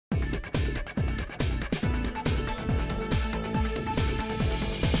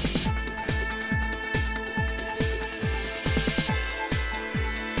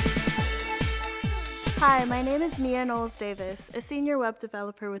Hi, my name is Mia Knowles-Davis, a senior web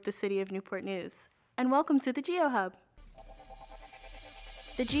developer with the City of Newport News, and welcome to the GeoHub.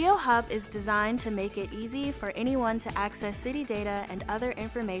 The GeoHub is designed to make it easy for anyone to access city data and other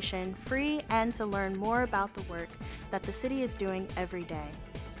information free and to learn more about the work that the city is doing every day.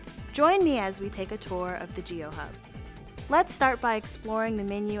 Join me as we take a tour of the GeoHub. Let's start by exploring the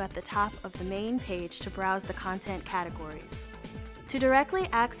menu at the top of the main page to browse the content categories. To directly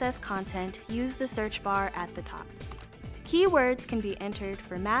access content, use the search bar at the top. Keywords can be entered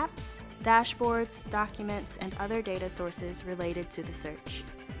for maps, dashboards, documents, and other data sources related to the search.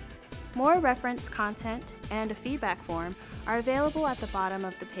 More reference content and a feedback form are available at the bottom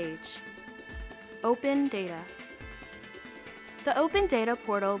of the page. Open Data. The Open Data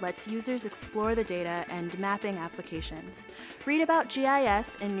portal lets users explore the data and mapping applications, read about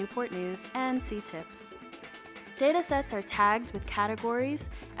GIS in Newport News, and see tips. Datasets are tagged with categories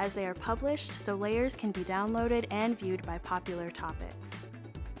as they are published, so layers can be downloaded and viewed by popular topics.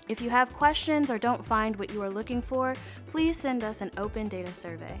 If you have questions or don't find what you are looking for, please send us an open data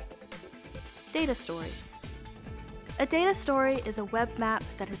survey. Data stories. A data story is a web map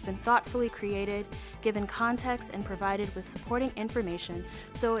that has been thoughtfully created, given context, and provided with supporting information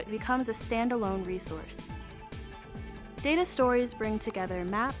so it becomes a standalone resource. Data stories bring together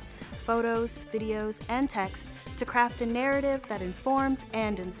maps, photos, videos, and text to craft a narrative that informs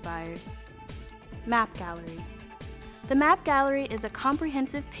and inspires. Map Gallery. The Map Gallery is a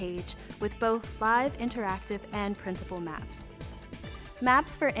comprehensive page with both live, interactive, and printable maps.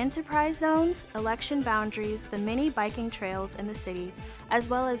 Maps for enterprise zones, election boundaries, the many biking trails in the city, as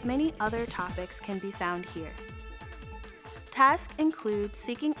well as many other topics can be found here. Tasks include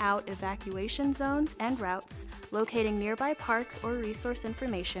seeking out evacuation zones and routes, locating nearby parks or resource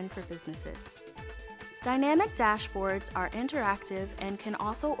information for businesses. Dynamic dashboards are interactive and can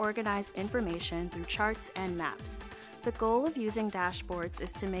also organize information through charts and maps. The goal of using dashboards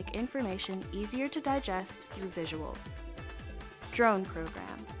is to make information easier to digest through visuals. Drone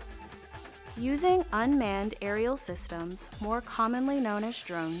Program. Using unmanned aerial systems, more commonly known as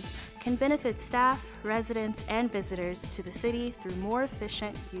drones, can benefit staff, residents, and visitors to the city through more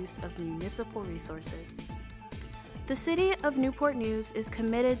efficient use of municipal resources. The City of Newport News is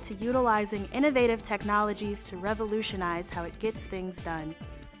committed to utilizing innovative technologies to revolutionize how it gets things done.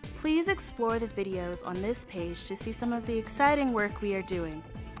 Please explore the videos on this page to see some of the exciting work we are doing.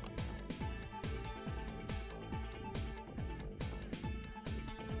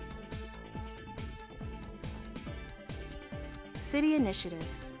 City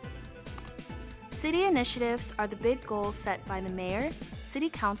Initiatives. City initiatives are the big goals set by the Mayor, City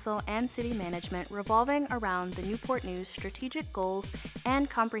Council, and City Management revolving around the Newport News Strategic Goals and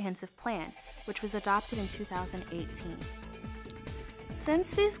Comprehensive Plan, which was adopted in 2018.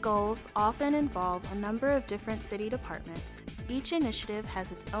 Since these goals often involve a number of different city departments, each initiative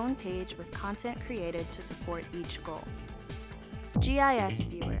has its own page with content created to support each goal. GIS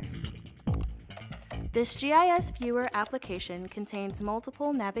Viewer. This GIS Viewer application contains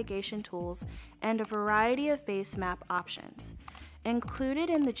multiple navigation tools and a variety of base map options. Included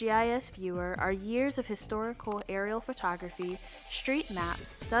in the GIS Viewer are years of historical aerial photography, street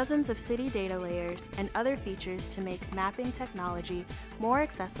maps, dozens of city data layers, and other features to make mapping technology more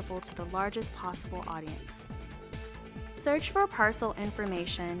accessible to the largest possible audience. Search for parcel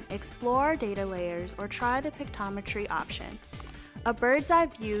information, explore data layers, or try the pictometry option. A bird's eye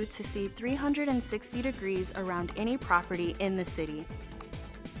view to see 360 degrees around any property in the city.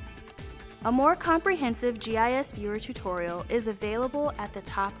 A more comprehensive GIS Viewer tutorial is available at the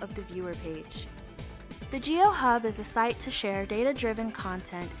top of the viewer page. The GeoHub is a site to share data-driven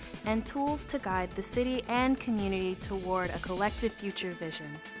content and tools to guide the city and community toward a collective future vision.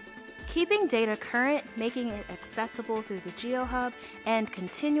 Keeping data current, making it accessible through the GeoHub, and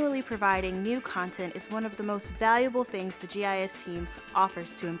continually providing new content is one of the most valuable things the GIS team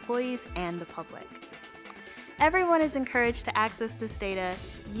offers to employees and the public. Everyone is encouraged to access this data,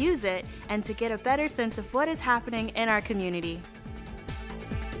 use it, and to get a better sense of what is happening in our community.